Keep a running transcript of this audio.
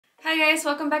Hi guys,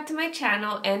 welcome back to my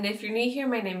channel, and if you're new here,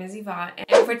 my name is Ivonne,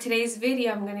 and for today's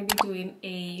video I'm going to be doing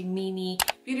a mini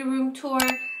beauty room tour.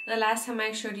 The last time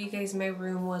I showed you guys my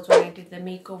room was when I did the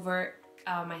makeover,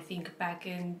 I think back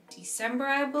in December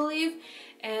I believe,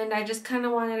 and I just kind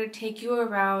of wanted to take you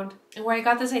around. And where I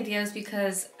got this idea is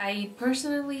because I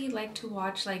personally like to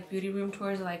watch like beauty room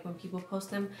tours, like when people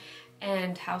post them,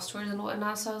 and house tours and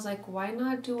whatnot, so I was like, why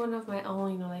not do one of my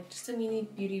own, you know, like just a mini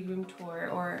beauty room tour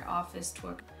or office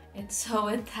tour. And so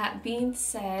with that being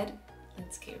said,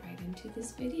 let's get right into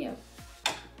this video.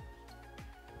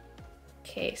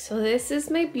 Okay, so this is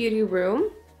my beauty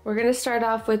room. We're gonna start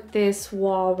off with this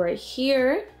wall right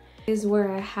here. This is where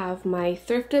I have my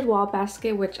thrifted wall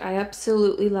basket, which I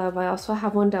absolutely love. I also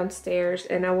have one downstairs,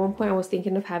 and at one point I was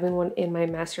thinking of having one in my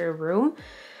master room,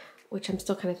 which I'm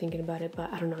still kind of thinking about it,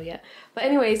 but I don't know yet. But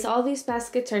anyways, all these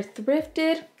baskets are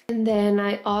thrifted. And then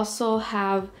I also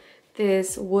have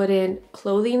this wooden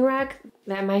clothing rack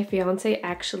that my fiance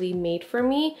actually made for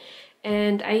me,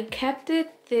 and I kept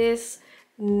it this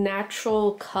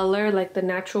natural color, like the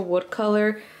natural wood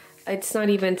color. It's not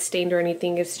even stained or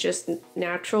anything, it's just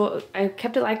natural. I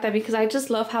kept it like that because I just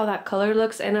love how that color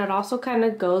looks, and it also kind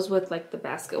of goes with like the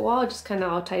basket wall. It just kind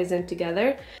of all ties in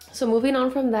together. So moving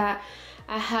on from that,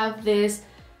 I have this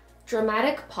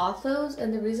dramatic pothos,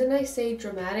 and the reason I say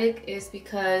dramatic is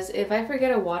because if I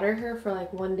forget to water her for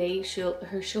like one day, she'll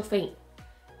faint,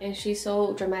 and she's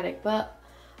so dramatic. But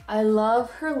I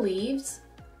love her leaves.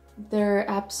 They're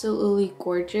absolutely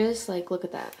gorgeous. Like, look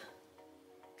at that.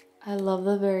 I love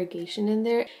the variegation in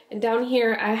there. And down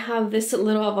here I have this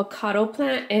little avocado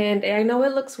plant, and I know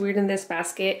it looks weird in this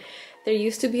basket. There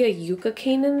used to be a yucca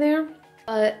cane in there,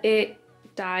 but it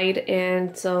died,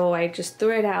 and so I just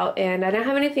threw it out, and I didn't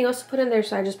have anything else to put in there,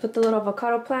 so I just put the little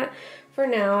avocado plant for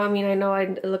now. I mean, I know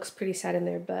it looks pretty sad in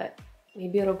there, but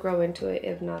maybe it'll grow into it.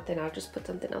 If not, then I'll just put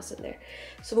something else in there.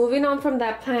 So moving on from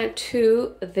that plant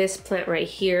to this plant right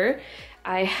here,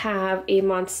 I have a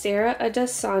Monstera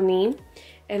Adasani,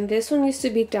 and this one used to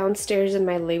be downstairs in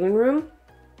my living room.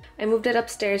 I moved it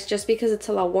upstairs just because it's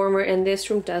a lot warmer, and this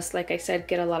room does, like I said,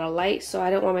 get a lot of light, so I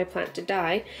don't want my plant to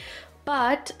die.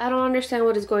 But I don't understand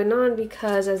what is going on,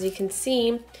 because as you can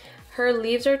see, her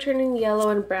leaves are turning yellow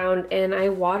and brown, and I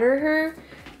water her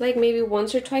like maybe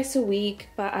once or twice a week,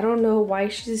 but I don't know why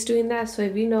she's doing that. So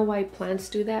if you know why plants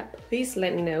do that, please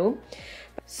let me know.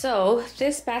 So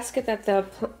this basket that the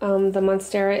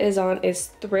Monstera is on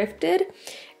is thrifted,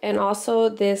 and also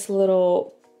this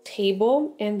little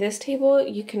table, and this table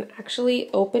you can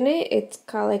actually open it. It's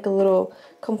got like a little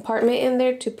compartment in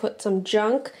there to put some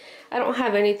junk. I don't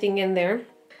have anything in there.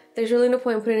 There's really no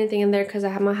point in putting anything in there because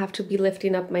I'm gonna have to be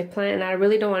lifting up my plant, and I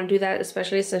really don't want to do that,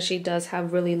 especially since she does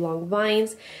have really long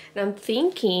vines. And I'm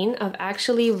thinking of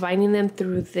actually vining them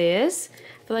through this.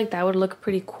 I feel like that would look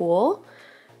pretty cool.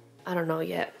 I don't know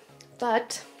yet.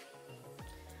 But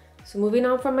so moving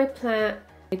on from my plant,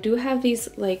 I do have these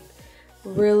like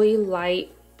really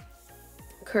light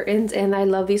curtains, and I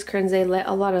love these curtains. They let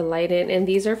a lot of light in, and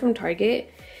these are from Target,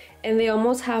 and they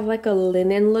almost have like a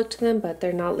linen look to them, but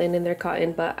they're not linen, they're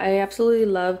cotton. But I absolutely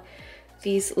love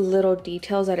these little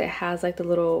details that it has, like the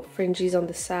little fringes on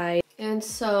the side. And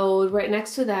so right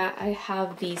next to that I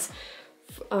have these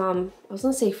I was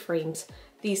gonna say frames,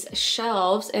 these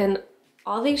shelves, and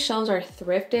all these shelves are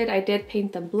thrifted. I did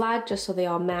paint them black just so they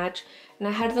all match, and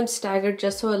I had them staggered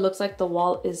just so it looks like the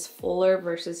wall is fuller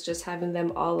versus just having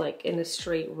them all like in a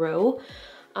straight row.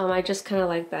 I just kind of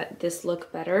like this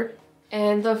look better.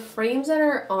 And the frames that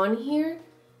are on here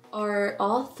are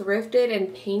all thrifted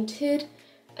and painted,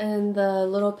 and the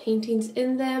little paintings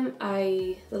in them,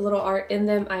 the little art in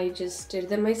them, I just did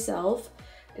them myself,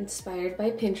 inspired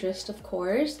by Pinterest, of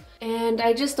course. And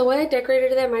the way I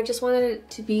decorated them, I just wanted it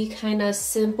to be kind of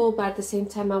simple, but at the same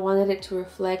time I wanted it to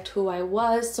reflect who I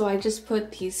was, so I just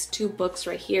put these two books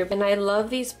right here. And I love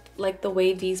these, like the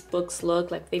way these books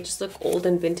look, like they just look old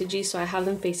and vintagey, so I have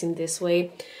them facing this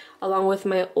way, along with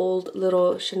my old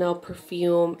little Chanel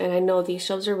perfume. And I know these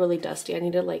shelves are really dusty, I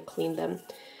need to like clean them.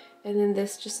 And then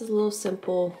this just a little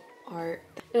simple art.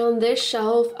 And on this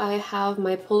shelf I have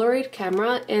my Polaroid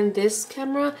camera, and this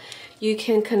camera you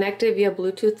can connect it via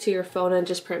Bluetooth to your phone and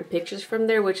just print pictures from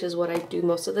there, which is what I do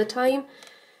most of the time.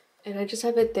 And I just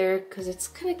have it there because it's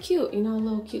kind of cute, you know, a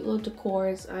little cute little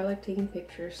decors. I like taking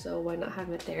pictures, so why not have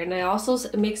it there? And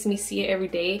it makes me see it every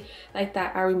day, like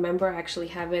that I remember I actually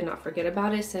have it and not forget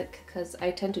about it, because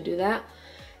I tend to do that.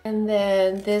 And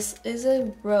then this is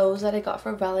a rose that I got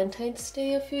for Valentine's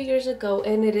Day a few years ago,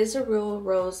 and it is a real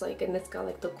rose, like, and it's got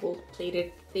like the gold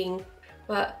plated thing,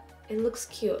 but it looks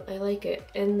cute. I like it.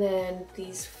 And then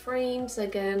these frames,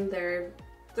 again, they're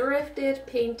thrifted,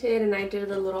 painted, and I did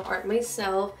the little art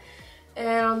myself.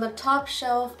 And on the top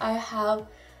shelf, I have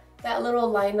that little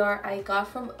line art I got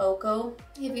from Oko.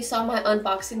 If you saw my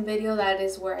unboxing video, that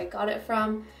is where I got it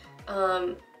from.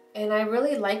 And I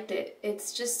really liked it.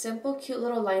 It's just simple, cute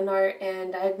little line art,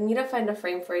 and I need to find a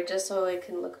frame for it just so it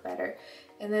can look better.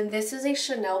 And then this is a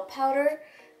Chanel powder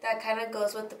that kind of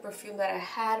goes with the perfume that I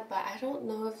had, but I don't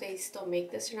know if they still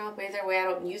make this or not, but either way I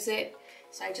don't use it.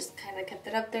 So I just kind of kept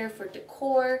it up there for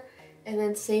decor. And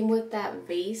then same with that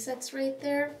vase that's right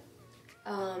there.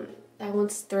 That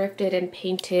one's thrifted and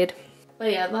painted.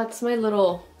 But yeah, that's my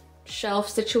little shelf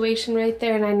situation right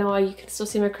there. And I know you can still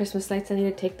see my Christmas lights. I need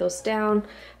to take those down,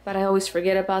 but I always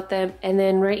forget about them. And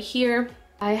then right here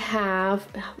I have,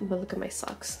 but look at my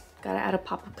socks. Gotta add a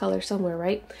pop of color somewhere,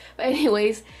 right? But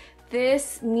anyways,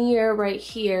 this mirror right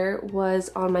here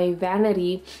was on my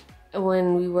vanity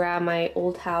when we were at my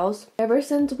old house. Ever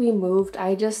since we moved,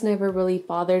 I just never really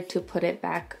bothered to put it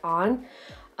back on.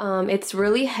 It's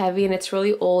really heavy and it's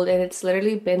really old, and it's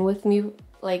literally been with me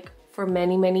like for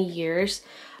many years.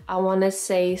 I want to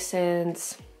say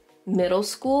since middle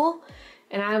school,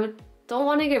 and I don't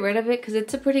want to get rid of it because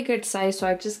it's a pretty good size, so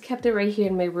I've just kept it right here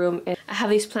in my room. And I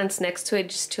have these plants next to it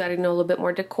just to add, you know, a little bit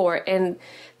more decor. And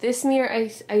this mirror,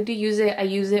 I do use it. I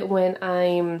use it when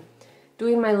I'm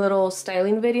doing my little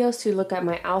styling videos to look at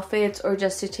my outfits or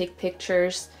just to take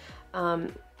pictures.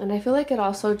 And I feel like it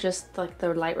also just like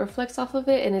the light reflects off of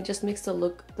it, and it just makes the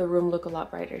room look a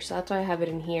lot brighter. So that's why I have it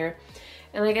in here.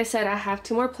 And like I said, I have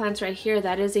two more plants right here.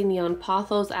 That is a neon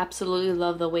pothos. Absolutely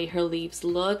love the way her leaves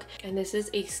look. And this is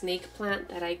a snake plant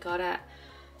that I got at,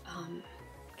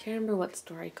 can't remember what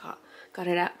store I got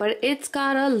it at, but it's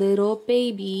got a little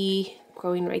baby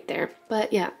growing right there.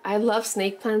 But yeah, I love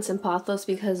snake plants and pothos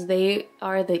because they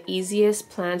are the easiest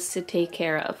plants to take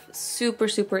care of.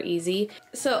 Super easy.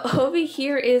 So over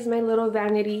here is my little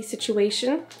vanity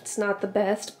situation. It's not the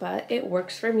best, but it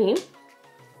works for me.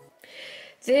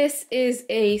 This is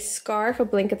a scarf, a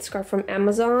blanket scarf from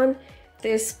Amazon.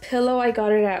 This pillow, I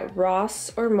got it at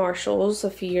Ross or Marshall's a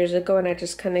few years ago, and I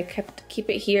just kind of keep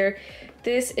it here.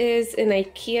 This is an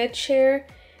IKEA chair.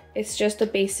 It's just a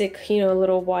basic, you know,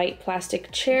 little white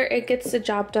plastic chair. It gets the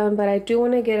job done, but I do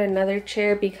want to get another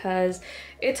chair because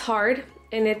it's hard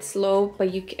and it's low,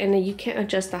 but you can't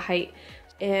adjust the height.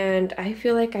 And I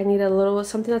feel like I need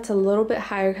something that's a little bit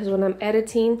higher, because when I'm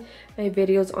editing my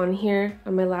videos on here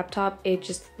on my laptop, it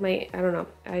just I don't know,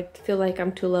 I feel like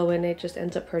I'm too low and it just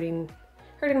ends up hurting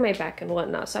my back and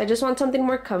whatnot. So I just want something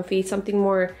more comfy, something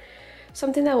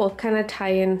that will kind of tie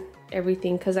in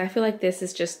everything, because I feel like this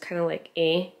is just kind of like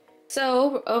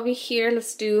So over here,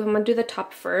 I'm gonna do the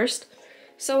top first.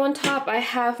 So on top, I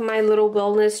have my little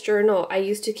wellness journal. I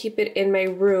used to keep it in my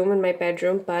room, in my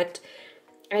bedroom, but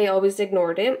I always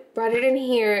ignored it. Brought it in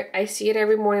here. I see it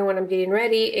every morning when I'm getting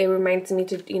ready. It reminds me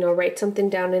to, you know, write something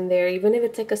down in there, even if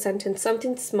it's like a sentence,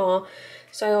 something small.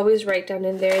 So I always write down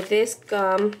in there. This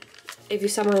gum, if you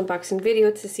saw my unboxing video,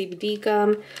 it's a CBD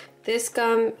gum. This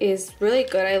gum is really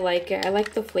good. I like it. I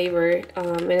like the flavor,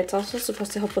 and it's also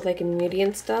supposed to help with like immunity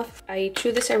and stuff. I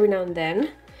chew this every now and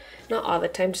then, not all the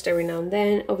time, just every now and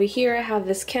then. Over here I have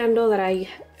this candle that I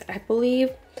believe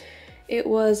it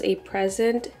was a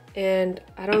present, and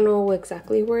I don't know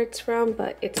exactly where it's from,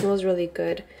 but it smells really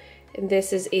good. And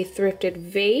this is a thrifted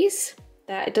vase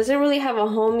that it doesn't really have a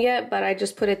home yet, but I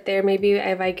just put it there. Maybe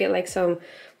if I get like some,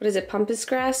 what is it, pampas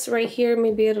grass right here,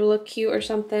 maybe it'll look cute or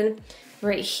something.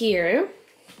 Right here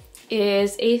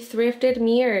is a thrifted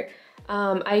mirror.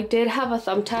 I did have a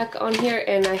thumbtack on here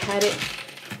and I had it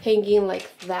hanging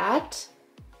like that,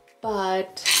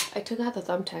 but I took out the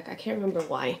thumbtack. I can't remember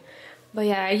why. But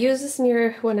yeah, I use this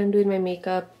mirror when I'm doing my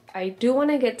makeup. I do want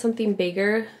to get something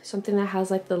bigger, something that has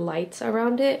like the lights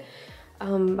around it,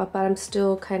 but I'm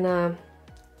still kind of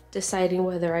deciding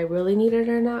whether I really need it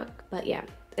or not. But yeah,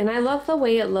 and I love the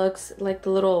way it looks, like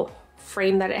the little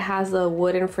frame that it has, the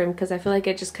wooden frame, because I feel like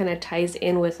it just kind of ties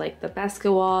in with like the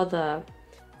basket wall, the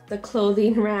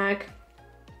clothing rack,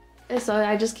 and so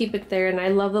I just keep it there. And I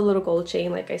love the little gold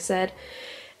chain, like I said.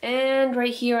 And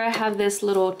right here I have this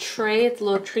little tray. It's a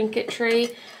little trinket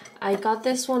tray. I got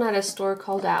this one at a store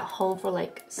called At Home for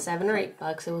like $7 or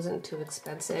 $8. It wasn't too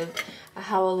expensive. I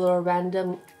have a little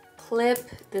random clip.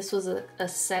 This was a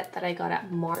set that I got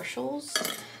at Marshall's.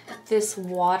 This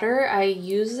water, I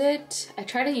use it. I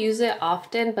try to use it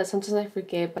often, but sometimes I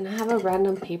forget. But I have a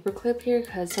random paper clip here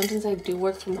because sometimes I do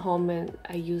work from home and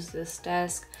I use this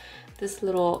desk. This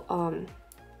little kind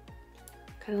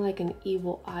of like an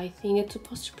evil eye thing. It's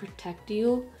supposed to protect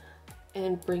you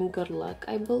and bring good luck,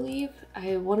 I believe.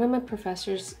 One of my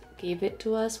professors gave it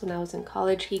to us when I was in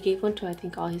college. He gave one to, I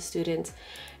think, all his students,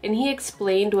 and he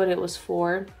explained what it was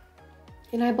for.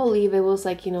 And I believe it was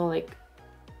like, you know, like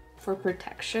for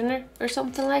protection or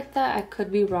something like that. I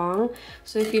could be wrong.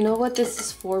 So if you know what this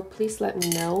is for, please let me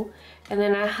know. And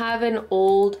then I have an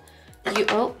old,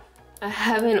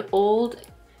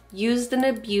 used and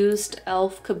abused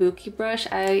e.l.f. kabuki brush.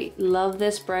 I love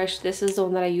this brush. This is the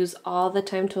one that I use all the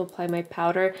time to apply my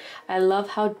powder. I love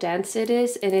how dense it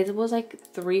is, and it was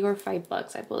like $3 or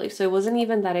 $5, I believe. So it wasn't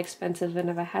even that expensive.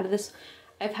 And I've had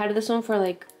this one for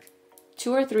like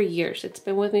 2 or 3 years. It's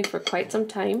been with me for quite some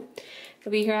time.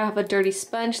 Over here I have a dirty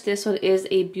sponge. This one is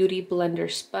a beauty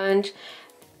blender sponge.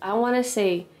 I want to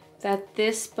say that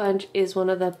this sponge is one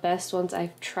of the best ones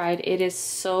I've tried. It is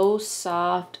so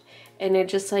soft, and it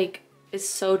just like is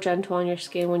so gentle on your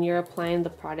skin when you're applying the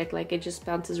product. Like it just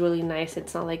bounces really nice.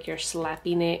 It's not like you're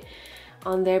slapping it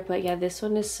on there. But yeah, this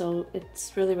one is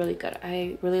it's really, really good.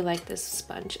 I really like this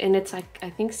sponge, and it's like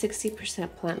I think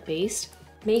 60% plant-based.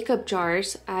 Makeup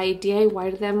jars, I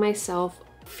DIY'd them myself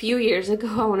a few years ago.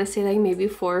 I want to say like maybe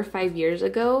 4 or 5 years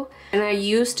ago. And I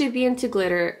used to be into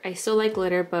glitter. I still like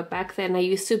glitter, but back then I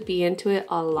used to be into it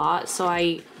a lot. So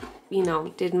I, you know,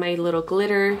 did my little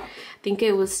glitter. I think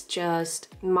it was just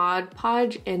Mod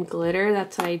Podge and glitter.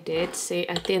 That's what I did. Say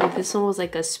at the end, this one was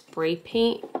like a spray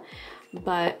paint,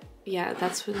 but yeah,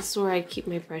 this is where I keep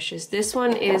my brushes. This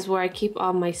one is where I keep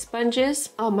all my sponges,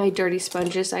 all my dirty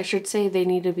sponges. I should say they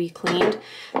need to be cleaned.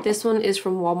 This one is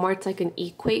from Walmart. It's like an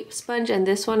Equate sponge, and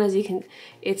this one, as you can,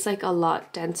 it's like a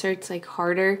lot denser. It's like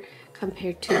harder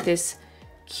compared to this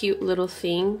cute little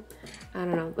thing. I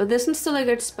don't know, but this one's still a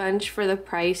good sponge for the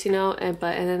price, you know. And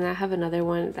then I have another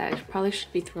one that probably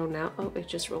should be thrown out. Oh, it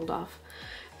just rolled off.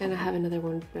 And I have another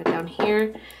one down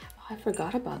here. Oh, I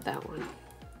forgot about that one.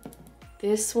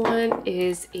 This one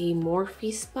is a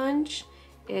Morphe sponge,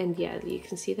 and yeah, you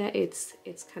can see that it's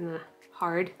kind of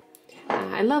hard.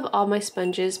 I love all my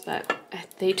sponges, but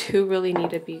they do really need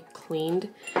to be cleaned.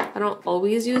 I don't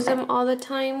always use them all the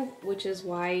time, which is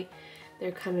why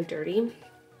they're kind of dirty.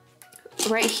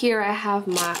 Right here I have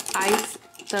my eyes,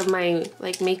 my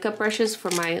like makeup brushes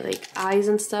for my like eyes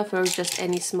and stuff, or just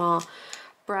any small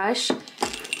brush.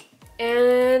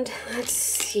 And let's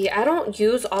see, I don't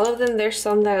use all of them. There's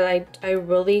some that I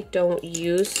really don't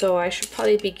use, so I should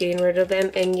probably be getting rid of them.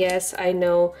 And yes, I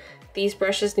know these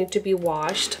brushes need to be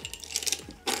washed.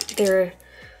 They're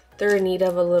in need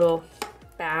of a little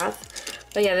bath.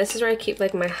 But yeah, this is where I keep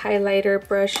like my highlighter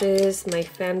brushes, my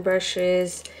fan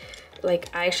brushes,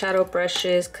 like eyeshadow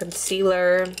brushes,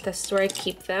 concealer. This is where I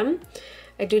keep them.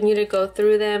 I do need to go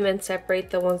through them and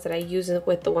separate the ones that I use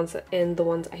with the ones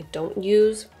I don't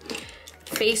use.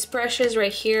 Face brushes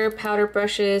right here, powder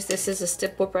brushes. This is a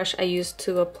stipple brush I use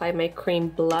to apply my cream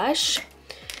blush.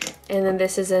 And then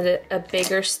this is a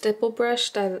bigger stipple brush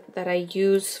that I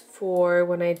use for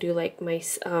when I do like my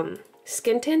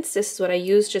skin tints. This is what I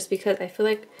use just because I feel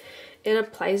like it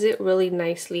applies it really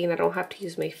nicely and I don't have to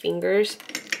use my fingers.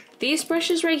 These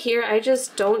brushes right here, I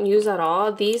just don't use at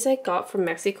all. These I got from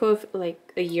Mexico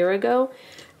like a year ago.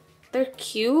 They're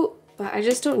cute, but I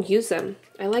just don't use them.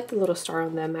 I like the little star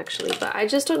on them actually, but I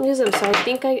just don't use them. So I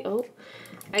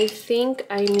think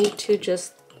I need to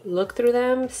just look through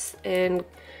them and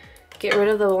get rid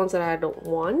of the ones that I don't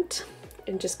want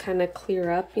and just kind of clear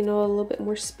up, you know, a little bit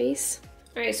more space.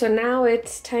 All right, so now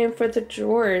it's time for the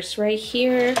drawers. Right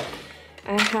here,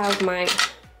 I have my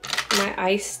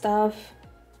eye stuff.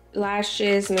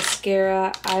 Lashes,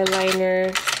 mascara,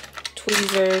 eyeliner,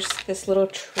 tweezers, this little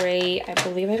tray. I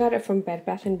believe I got it from Bed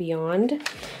Bath & Beyond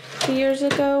 2 years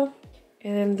ago.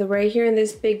 And right here in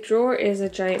this big drawer is a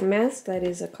giant mess. That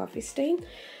is a coffee stain.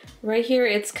 Right here,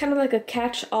 it's kind of like a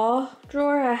catch-all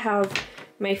drawer. I have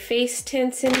my face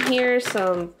tints in here,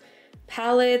 some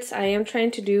palettes. I am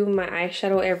trying to do my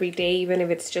eyeshadow every day, even if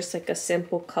it's just like a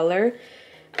simple color.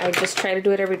 I just try to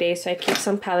do it every day, so I keep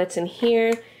some palettes in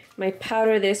here. My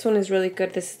powder, this one is really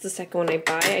good. This is the second one I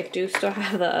buy. I do still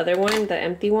have the other one, the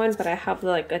empty one, but I have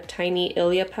like a tiny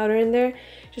Ilia powder in there.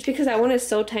 Just because that one is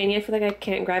so tiny, I feel like I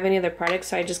can't grab any other products,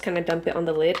 so I just kind of dump it on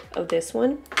the lid of this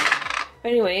one.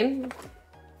 But anyway,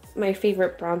 my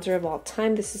favorite bronzer of all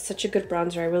time. This is such a good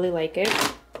bronzer. I really like it.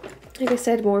 Like I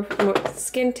said, more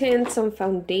skin tint, some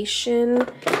foundation.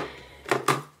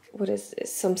 What is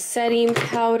this? Some setting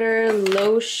powder,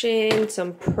 lotion,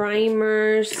 some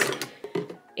primers.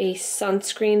 A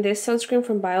sunscreen. This sunscreen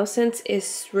from Biosense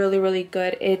is really, really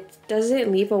good. It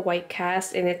doesn't leave a white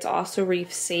cast, and it's also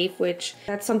reef safe, which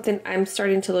that's something I'm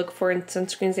starting to look for in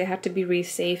sunscreens. They have to be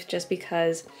reef safe just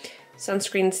because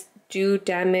sunscreens do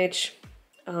damage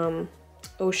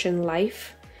ocean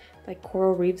life, like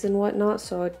coral reefs and whatnot.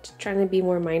 So trying to be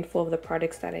more mindful of the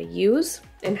products that I use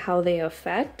and how they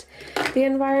affect the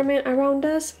environment around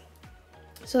us.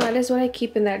 So that is what I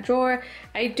keep in that drawer.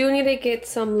 I do need to get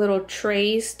some little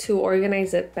trays to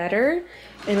organize it better.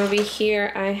 And over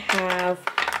here I have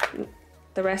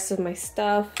the rest of my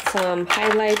stuff, some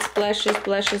highlights,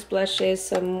 blushes,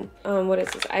 some what is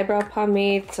this, eyebrow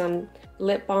pomade, some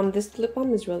lip balm. This lip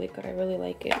balm is really good, I really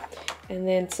like it. And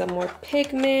then some more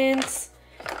pigments,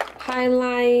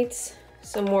 highlights,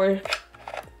 some more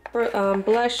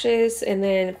blushes, and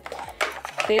then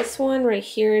this one right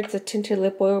here, it's a tinted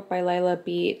lip oil by Lila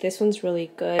B. This one's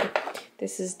really good.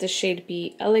 This is the shade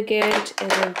Be Elegant.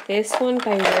 And then this one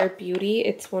by Rare Beauty.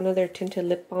 It's one of their tinted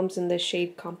lip balms in the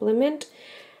shade Compliment.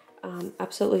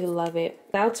 Absolutely love it.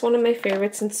 That's one of my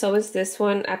favorites, and so is this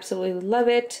one. Absolutely love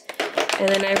it. And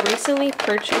then I recently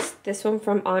purchased this one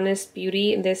from Honest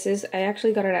Beauty. And this is, I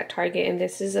actually got it at Target, and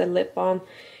this is a lip balm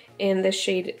in the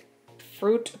shade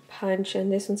Fruit Punch,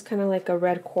 and this one's kind of like a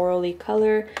red corally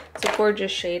color. It's a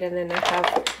gorgeous shade. And then I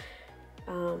have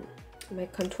my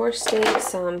contour stick,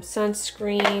 some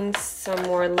sunscreens, some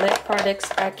more lip products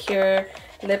back here,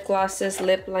 lip glosses,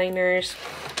 lip liners,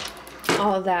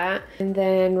 all that. And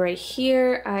then right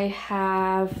here I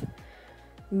have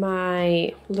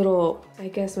my little, I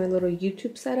guess my little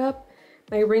YouTube setup.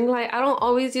 My ring light, I don't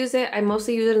always use it. I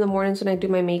mostly use it in the mornings when I do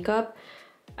my makeup.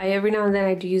 Every now and then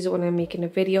I do use it when I'm making a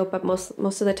video, but most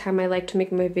of the time I like to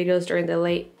make my videos during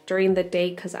the day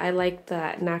because I like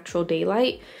that natural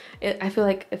daylight. I feel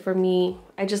like for me,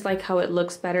 I just like how it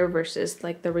looks better versus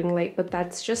like the ring light, but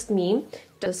that's just me.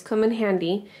 It does come in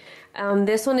handy.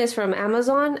 This one is from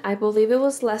Amazon. I believe it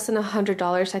was less than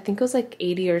 $100. I think it was like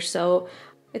 80 or so.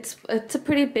 It's a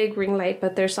pretty big ring light,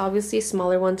 but there's obviously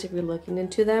smaller ones if you're looking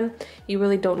into them. You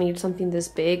really don't need something this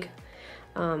big.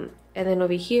 And then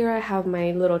over here I have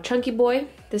my little chunky boy.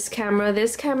 This camera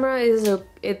is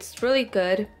it's really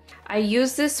good. I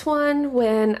use this one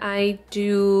when I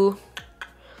do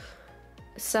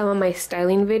some of my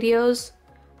styling videos,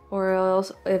 or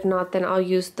else if not, then I'll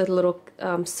use the little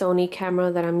Sony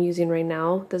camera that I'm using right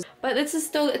now. But it's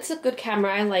a good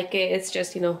camera. I like it. It's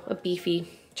just, you know, a beefy,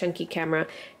 chunky camera.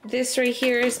 This right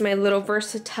here is my little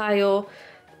versatile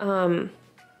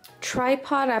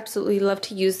tripod. I absolutely love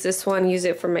to use this one. Use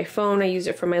it for my phone. I use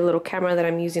it for my little camera that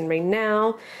I'm using right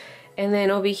now. And then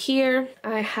over here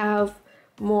I have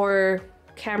more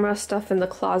camera stuff in the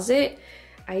closet.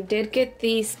 I did get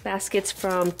these baskets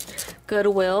from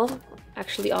Goodwill.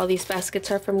 Actually, all these baskets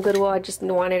are from Goodwill. I just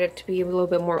wanted it to be a little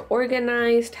bit more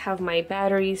organized. Have my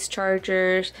batteries,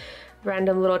 chargers,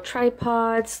 random little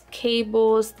tripods,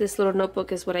 cables. This little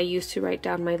notebook is what I use to write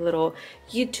down my little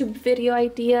YouTube video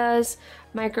ideas,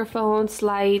 microphones,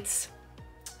 lights,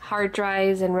 hard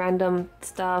drives, and random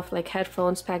stuff like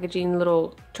headphones, packaging,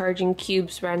 little charging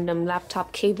cubes, random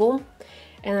laptop cable.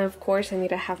 And of course I need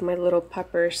to have my little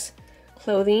puppers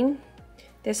clothing.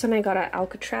 This one I got at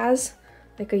Alcatraz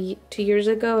like 2 years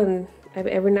ago, and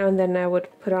every now and then I would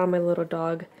put on my little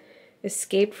dog.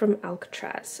 Escaped from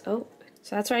Alcatraz. Oh,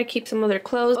 so that's where I keep some of their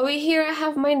clothes. Over here I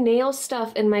have my nail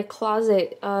stuff in my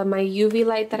closet. My UV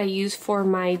light that I use for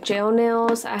my gel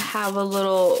nails. I have a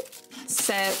little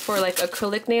set for like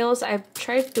acrylic nails. I've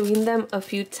tried doing them a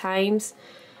few times.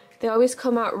 They always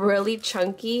come out really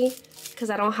chunky because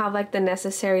I don't have like the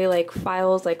necessary like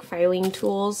files, like filing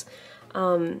tools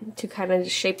to kind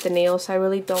of shape the nails. So I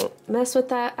really don't mess with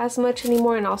that as much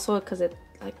anymore, and also because it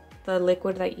the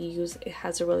liquid that you use, it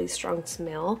has a really strong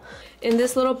smell. In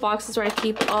this little box is where I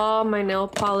keep all my nail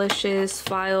polishes,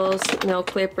 files, nail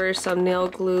clippers, some nail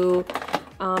glue.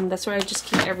 That's where I just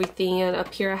keep everything. And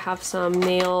up here I have some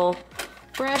nail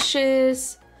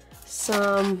brushes,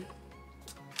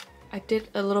 I did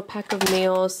a little pack of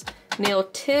nails, nail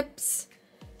tips,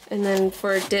 and then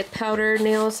for dip powder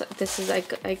nails, this is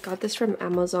I got this from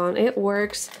Amazon. It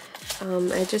works.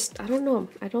 I don't know,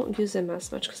 I don't use them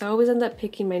as much because I always end up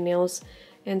picking my nails,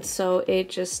 and so they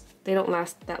don't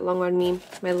last that long on me.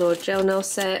 My little gel nail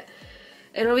set.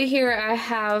 And over here I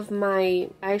have my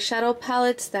eyeshadow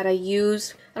palettes that I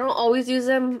use. I don't always use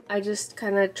them. I just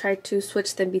kind of try to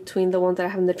switch them between the ones that I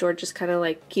have in the drawer, just kind of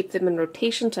like keep them in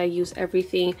rotation, so I use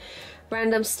everything.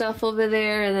 Random stuff over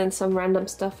there and then some random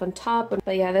stuff on top.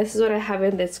 But yeah, this is what I have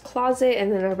in this closet,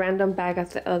 and then a random bag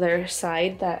at the other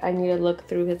side that I need to look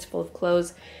through. It's full of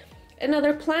clothes.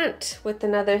 Another plant with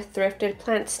another thrifted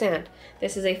plant stand.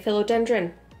 This is a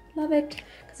philodendron. Love it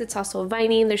because it's also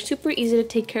viney. They're super easy to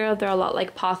take care of. They're a lot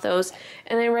like pothos.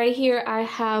 And then right here I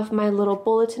have my little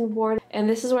bulletin board, and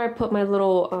this is where I put my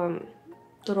little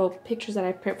little pictures that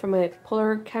I print from my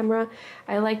Polaroid camera.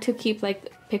 I like to keep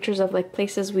like pictures of like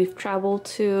places we've traveled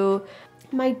to,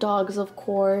 my dogs of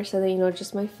course, and then, you know,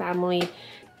 just my family.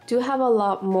 Do have a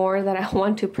lot more that I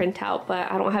want to print out,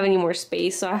 but I don't have any more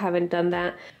space, so I haven't done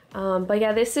that. But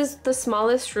yeah, this is the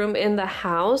smallest room in the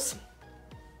house.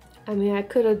 I mean, I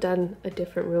could have done a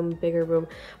different room, bigger room,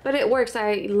 but it works.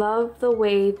 I love the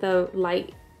way the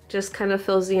light just kind of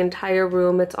fills the entire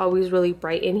room. It's always really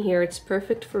bright in here. It's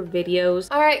perfect for videos.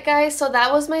 All right, guys, so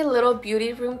that was my little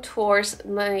beauty room tour,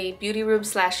 my beauty room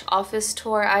slash office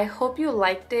tour. I hope you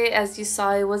liked it. As you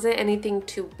saw, it wasn't anything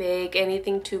too big,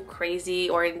 anything too crazy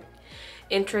or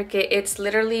intricate. It's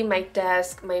literally my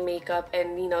desk, my makeup,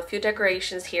 and, you know, a few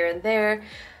decorations here and there.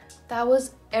 That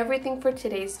was everything for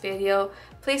today's video.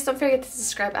 Please don't forget to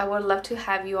subscribe. I would love to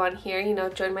have you on here, you know,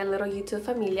 join my little YouTube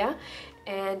familia.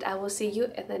 And I will see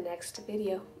you in the next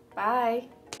video. Bye!